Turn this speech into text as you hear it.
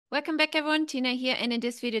Welcome back everyone, Tina here, and in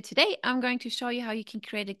this video today I'm going to show you how you can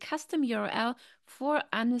create a custom URL for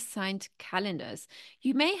unassigned calendars.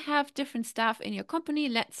 You may have different staff in your company.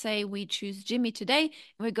 Let's say we choose Jimmy today, and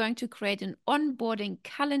we're going to create an onboarding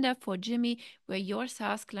calendar for Jimmy where your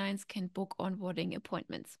SaaS clients can book onboarding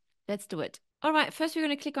appointments. Let's do it. All right, first we're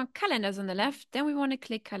going to click on calendars on the left, then we want to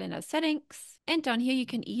click calendar settings, and down here you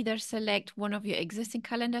can either select one of your existing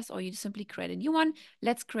calendars or you simply create a new one.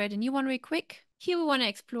 Let's create a new one real quick. Here we want to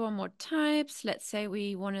explore more types. Let's say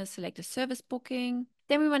we want to select a service booking.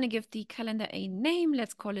 Then we want to give the calendar a name.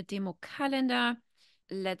 Let's call it demo calendar.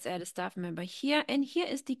 Let's add a staff member here, and here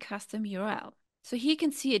is the custom URL. So here you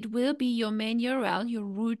can see it will be your main URL, your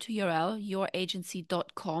root URL,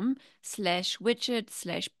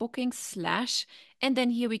 youragency.com/widget/booking/ and then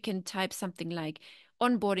here we can type something like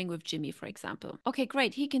onboarding with Jimmy, for example. Okay,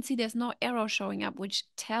 great. Here you can see there's no arrow showing up, which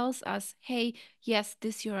tells us, hey, yes,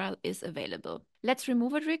 this URL is available. Let's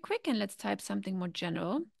remove it real quick and let's type something more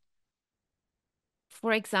general.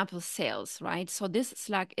 For example, sales, right? So this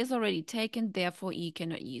slug is already taken, therefore you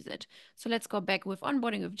cannot use it. So let's go back with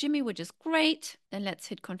onboarding with Jimmy, which is great. Then let's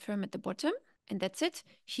hit confirm at the bottom. And that's it.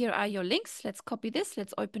 Here are your links. Let's copy this.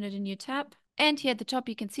 Let's open it in a new tab. And here at the top,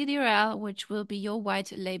 you can see the URL, which will be your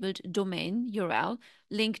white labeled domain URL,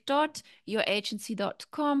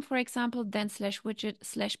 link.youragency.com, for example, then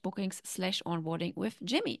 /widget/bookings/onboarding with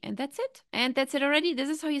Jimmy. And that's it. And that's it already. This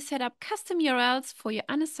is how you set up custom URLs for your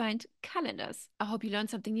unassigned calendars. I hope you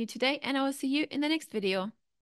learned something new today, and I will see you in the next video.